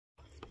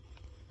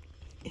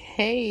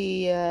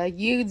Hey,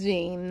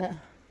 Eugene.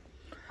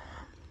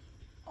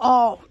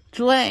 Oh,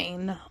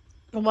 Dwayne,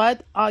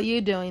 what are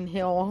you doing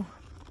here?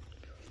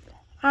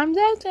 I'm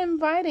just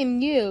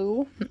inviting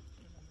you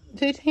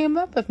to team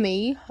up with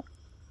me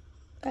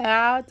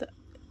at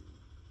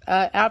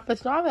the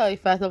Strawberry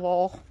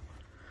Festival.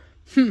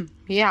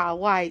 Yeah,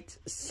 right.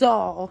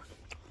 So,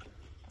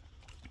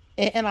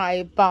 and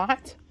I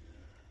bought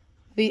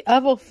the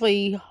other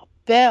three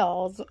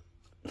bells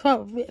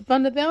from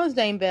the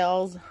Valentine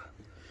bells.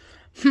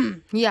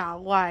 Yeah,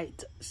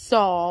 right.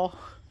 So,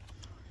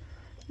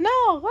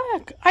 no,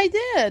 look, I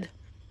did.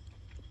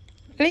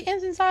 It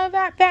is inside of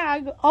that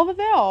bag over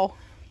there.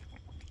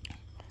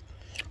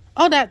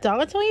 Oh, that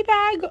Dollar Tree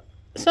bag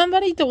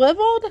somebody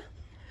delivered?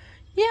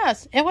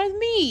 Yes, it was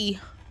me.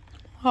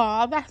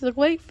 Oh, that's a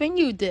great thing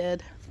you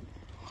did.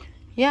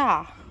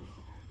 Yeah.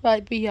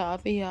 But before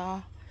you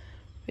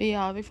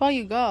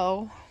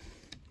go,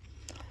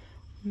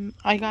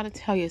 I gotta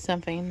tell you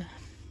something.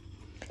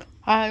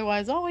 I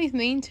was always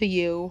mean to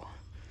you,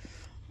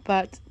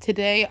 but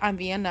today I'm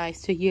being nice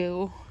to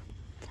you.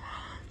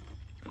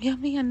 You're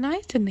being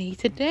nice to me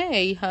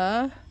today,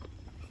 huh?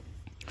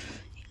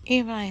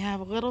 Even I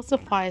have a little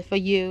surprise for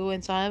you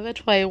inside of a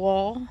tray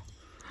roll.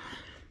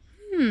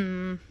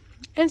 Inside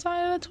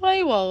of a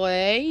tray roll,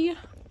 eh?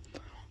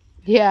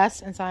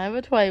 Yes, inside of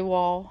a tray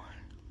roll.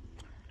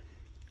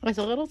 It's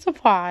a little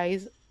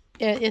surprise.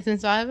 It's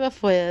inside of a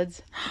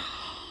fridge.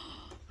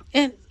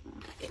 And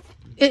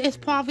it's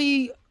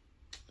probably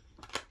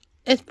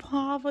the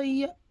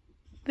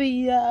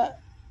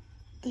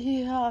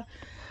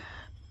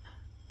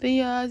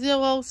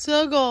zero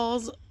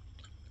sugars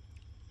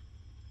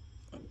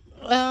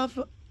of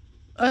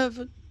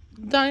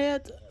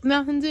Diet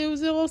Mountain Dew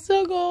Zero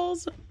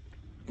Sugars.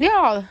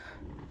 Yeah.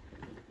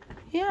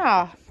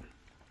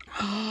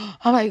 Oh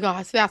my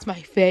gosh, that's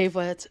my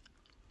favorite.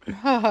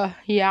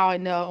 Yeah, I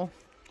know.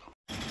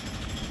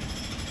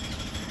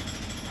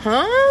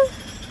 Huh?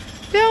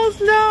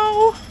 There's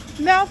no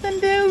Mountain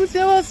Dew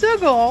Zero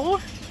Sugar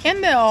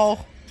in there.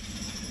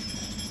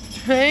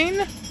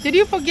 Train, did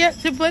you forget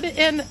to put it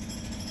in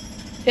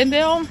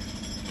there?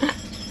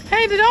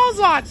 Hey, the door's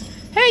locked.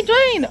 Hey,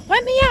 Dwayne,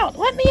 let me out,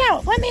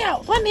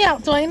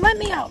 Dwayne, let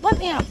me out.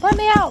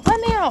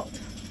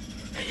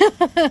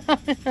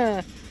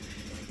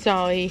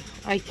 Sorry,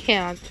 I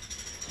can't.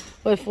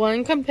 With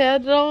one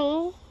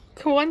competitor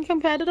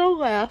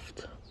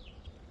left,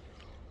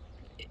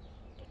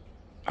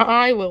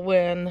 I will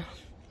win.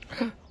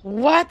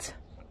 What?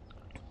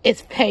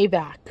 It's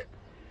payback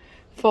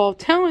for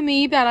telling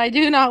me that I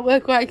do not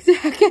look like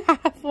Zac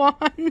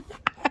Efron.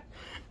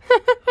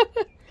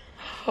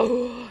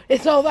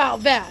 It's all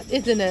about that,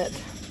 isn't it?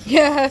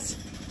 Yes.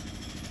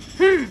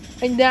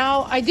 And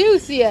now I do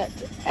see it,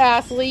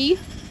 Ashley.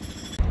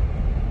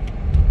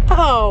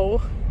 Oh,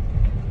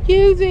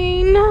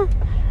 using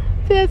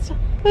this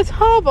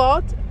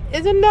Hubbard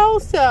is a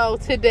no-so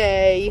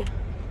today.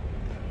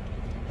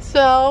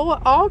 So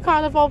all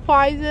carnival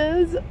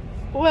prizes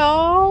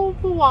will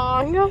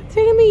belong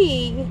to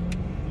me,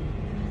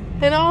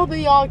 and all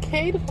the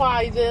arcade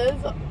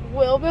prizes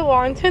will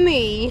belong to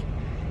me.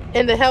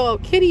 And the Hello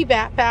Kitty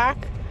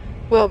backpack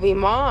will be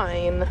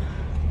mine.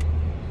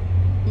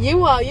 You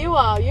know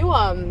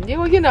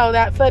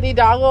that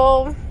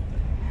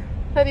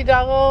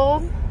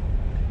 $30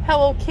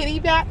 Hello Kitty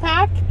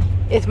backpack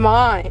is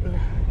mine.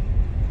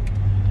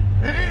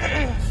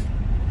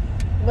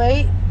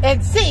 Wait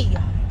and see,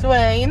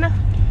 Dwayne.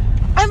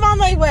 I'm on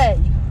my way.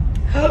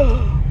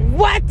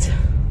 What?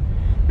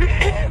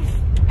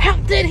 How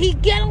did he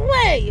get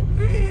away?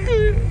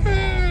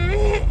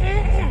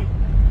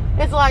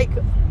 It's like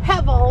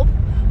Hevel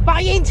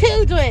buying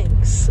 2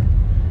 drinks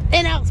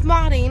and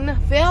outsmarting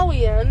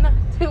Villian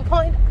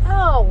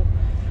 2.0.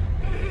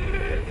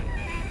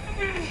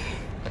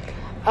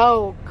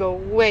 Oh,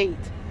 great.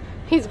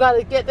 He's got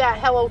to get that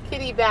Hello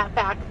Kitty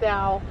backpack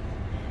now.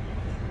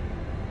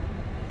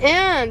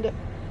 And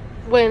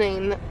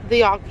winning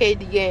the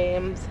arcade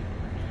games,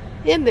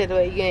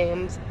 individual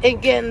games, and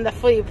getting the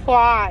free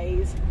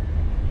prize.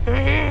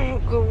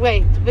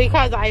 Great,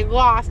 because I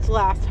lost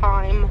last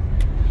time.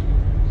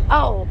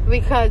 Oh,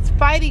 because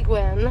Spidey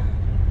Gwen,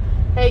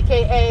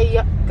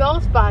 aka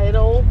Ghost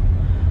Spider,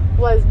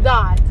 was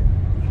not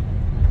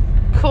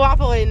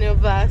cooperating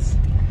with us.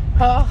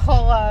 Her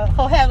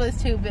head was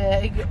too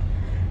big.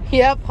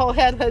 Yep, her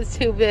head was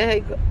too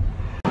big.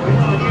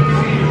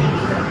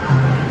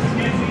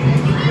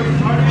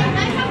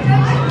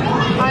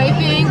 I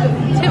think,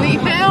 to be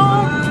fair,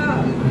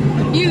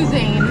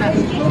 using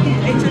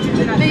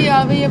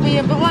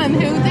the one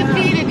who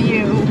defeated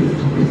you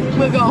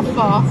will go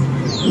first.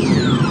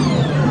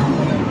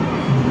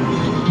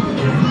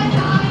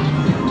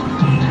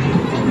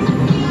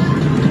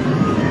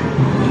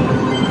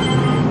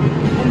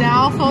 And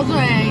now for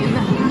Dwayne.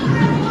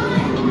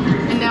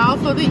 And now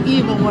for the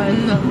evil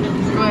one,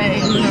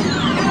 Dwayne.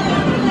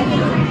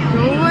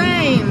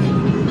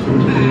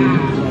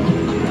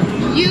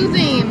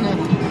 Using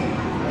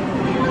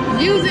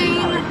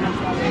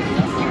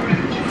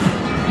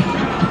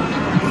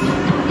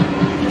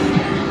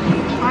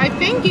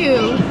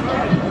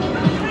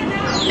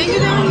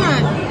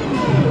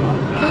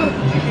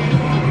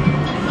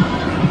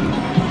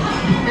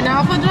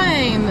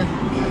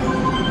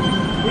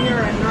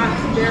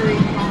Dairy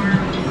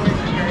Farm,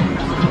 boysenberry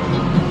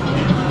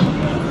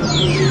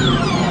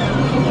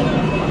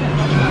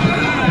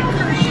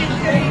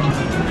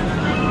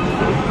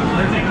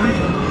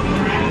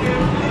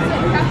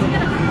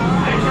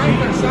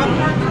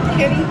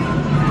Kitty.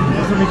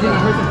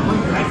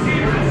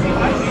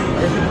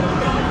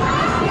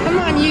 Come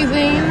on,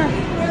 Eugene.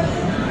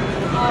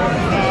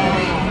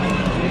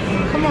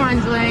 Come on,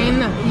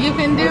 Dwayne. You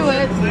can do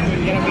it.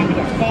 You're gonna be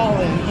to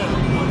fall in.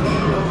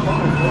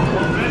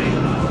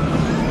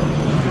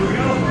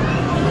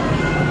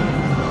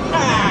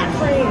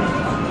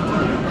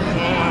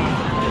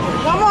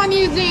 Come on,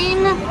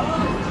 Eugene.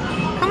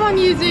 Come on,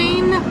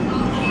 Eugene.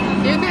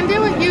 You can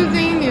do it,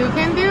 Eugene. You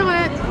can do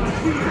it.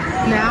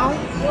 Now.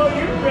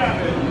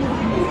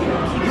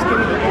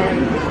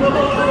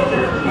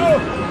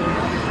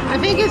 I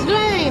think it's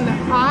Dwayne.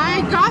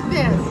 I got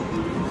this.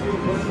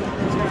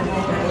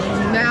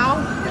 Now.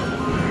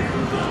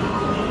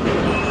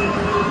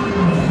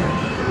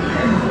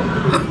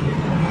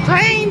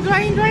 Dwayne,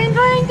 Dwayne, Dwayne,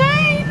 Dwayne,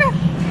 Dwayne.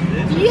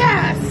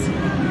 Yes.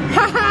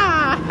 Ha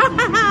ha ha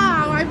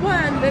ha! I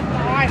won this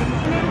time.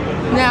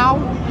 Now.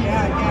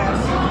 Yeah, I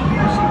guess.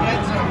 She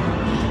gets him.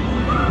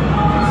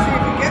 See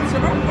if he gets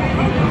him.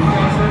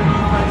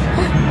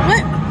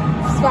 What?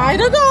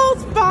 Spider go,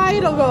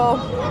 spider go.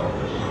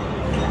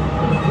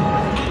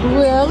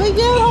 Really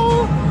get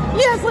home?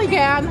 Yes, we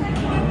can.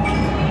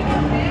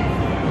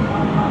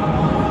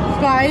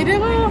 Spider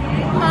go,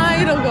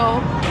 spider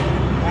go.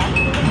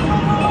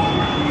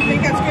 I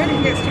think that's good.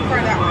 He gets too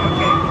far that way.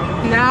 Okay.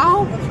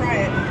 Now. We'll try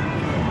it.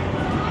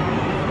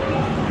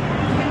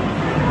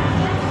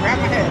 Grab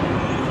my head.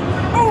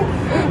 Oh!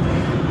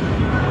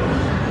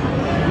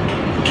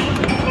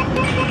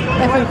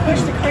 If I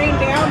push the crane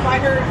down,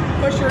 let her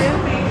push her in.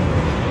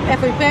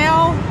 If we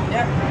fail.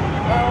 Yep.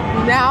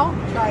 Now.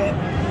 Try it.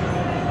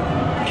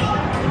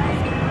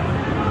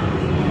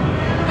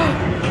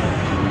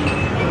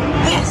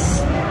 Yes!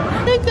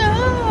 There we go.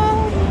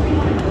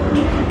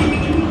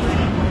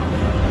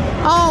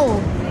 Oh.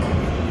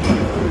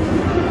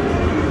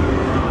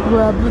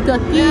 Rubber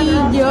ducky,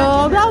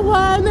 you're the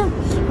one.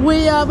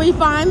 We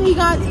finally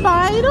got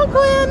Spider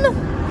Quinn.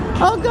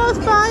 Oh, go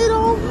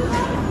Spider.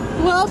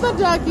 Rubber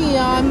ducky,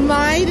 I'm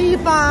mighty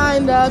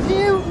fond of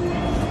you.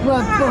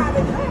 Rubber.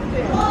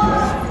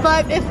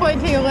 But it's for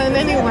Taylor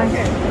anyway.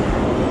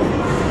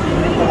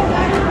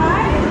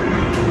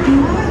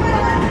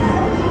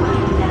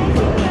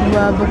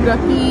 Rubber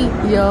ducky,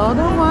 you're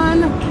the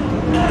one.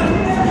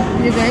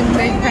 You guys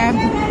make crab.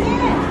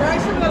 Try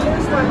some of the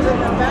loose ones in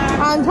the back.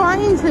 I'm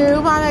trying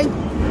to, but I. The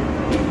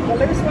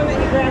loose one that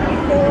you grabbed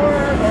before, or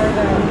the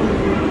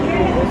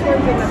loose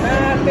ones in the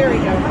back. There we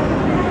go.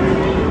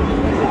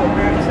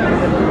 Grab some of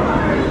them.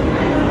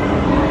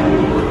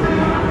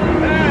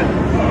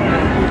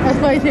 That's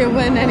why to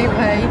win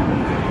anyway.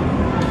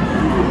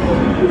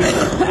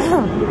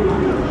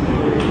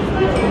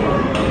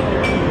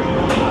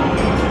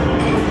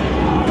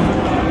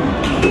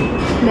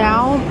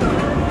 Now.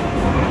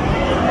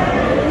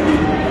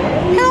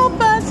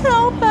 Help us,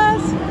 help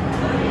us.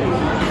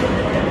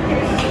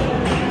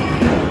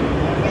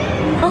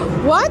 Oh,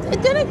 what?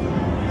 It didn't.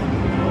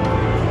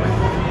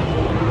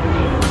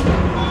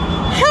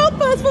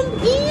 Help us from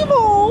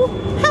evil.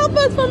 Help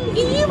us from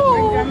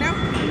evil.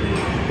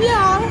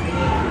 Yeah.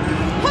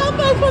 Help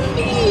us from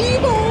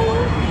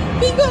evil.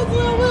 Because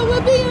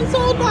we're being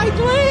sold by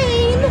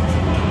Dwayne.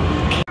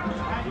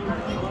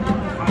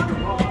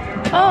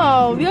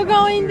 Oh, you're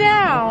going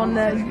down,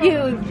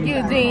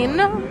 Eugene.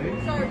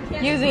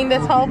 Using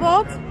this whole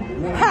boat?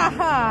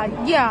 Haha,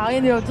 yeah,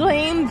 in your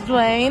dreams,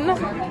 Dwayne.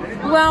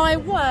 Well, I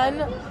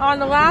won on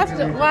the last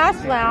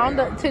round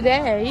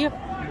today.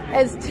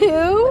 It's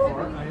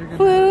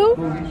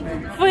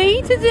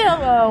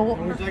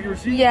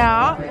 3-0.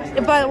 Yeah,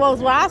 but it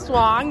was last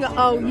long.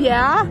 Oh,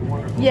 yeah?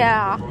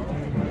 Yeah.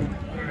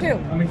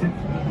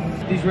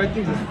 These red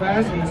things as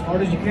fast and as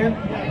hard as you can.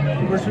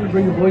 The person who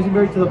bring the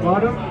boysenberry to the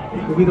bottom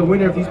will be the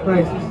winner of these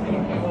prizes.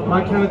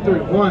 My count of 3.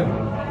 1,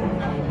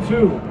 2,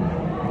 3.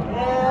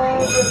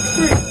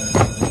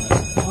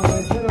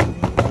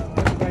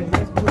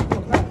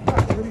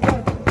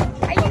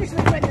 I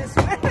usually win this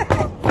one.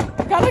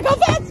 Gotta go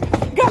fast!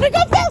 Gotta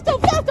go faster,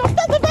 faster,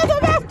 faster, faster,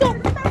 faster!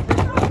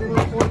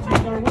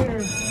 14-star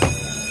winner.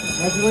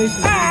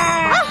 Congratulations.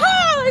 Aha!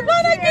 I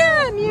won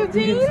again, What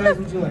Eugene! size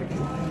would you like?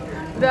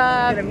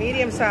 Get a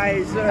medium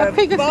size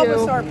Pikachu.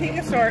 Bulbasaur,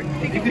 Pikasaur.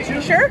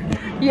 Pikachu, sure?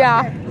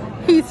 Yeah,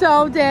 he's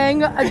so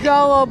dang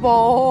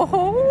adorable.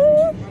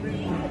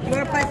 You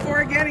want to play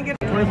 4 again and get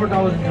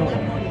 $24 in total.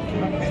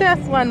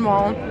 Just one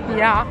more,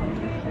 yeah.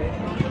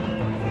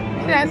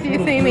 Yes, you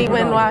see me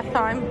win last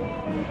time.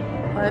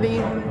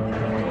 Ready?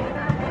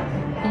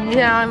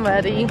 Yeah, I'm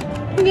ready.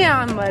 Yeah,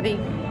 I'm ready.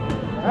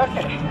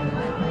 Okay.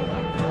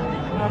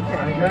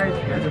 Alright guys,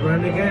 you guys are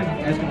running again.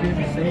 You guys can be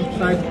the same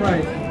size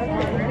prize.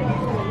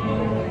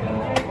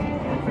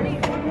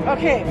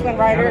 Okay, Flynn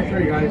Rider. Count of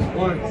 3 guys.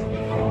 1,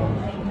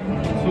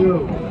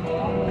 2,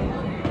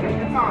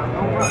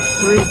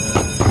 3.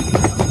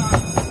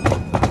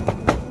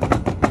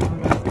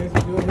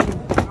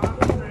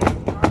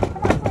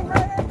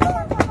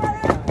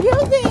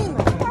 Using.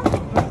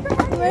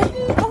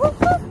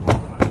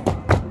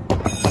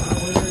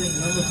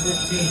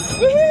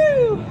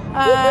 Woohoo!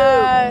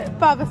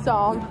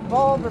 Bulbasaur.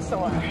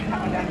 Bulbasaur.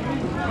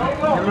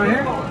 Right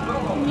here?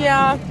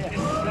 Yeah.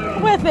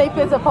 With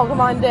Apis of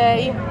Pokemon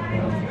Day.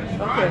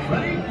 Okay.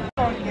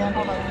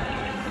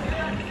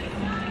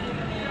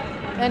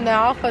 And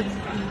now for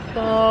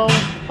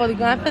the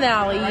grand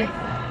finale.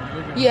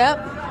 Yep.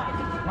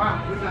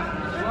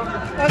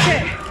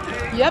 Okay.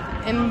 Yep.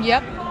 And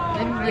yep.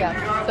 And yep.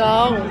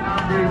 So.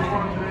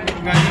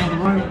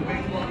 One,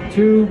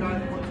 two,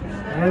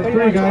 and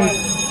three, guys.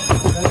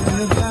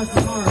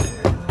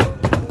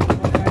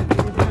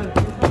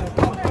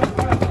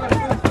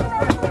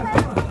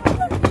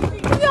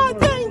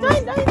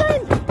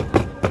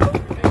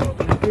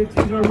 He's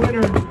our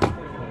winner.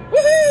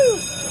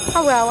 Woohoo!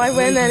 Oh well, I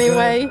win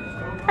anyway.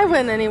 I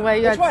win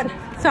anyway. Which one?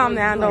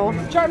 Charmander.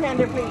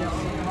 Charmander, please.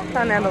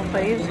 Charmander,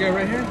 please. You got it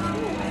right here?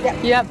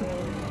 Yep.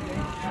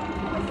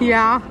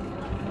 Yeah.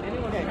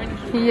 Okay.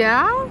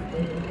 Yeah?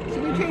 So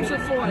we changed the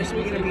 4 so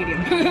we get a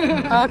medium.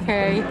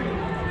 Okay.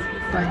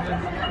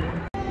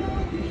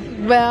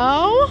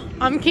 Well,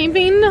 I'm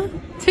keeping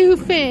 2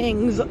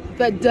 things.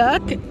 The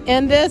duck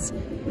and this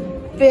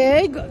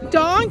big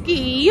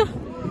donkey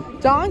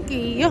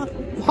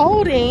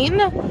holding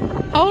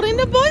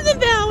the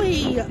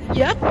boysenberry.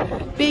 Yep.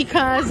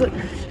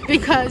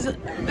 Because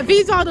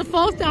these are the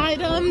first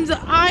items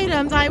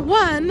I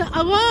won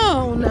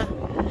alone.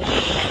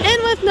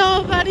 And with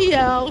nobody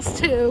else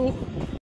too.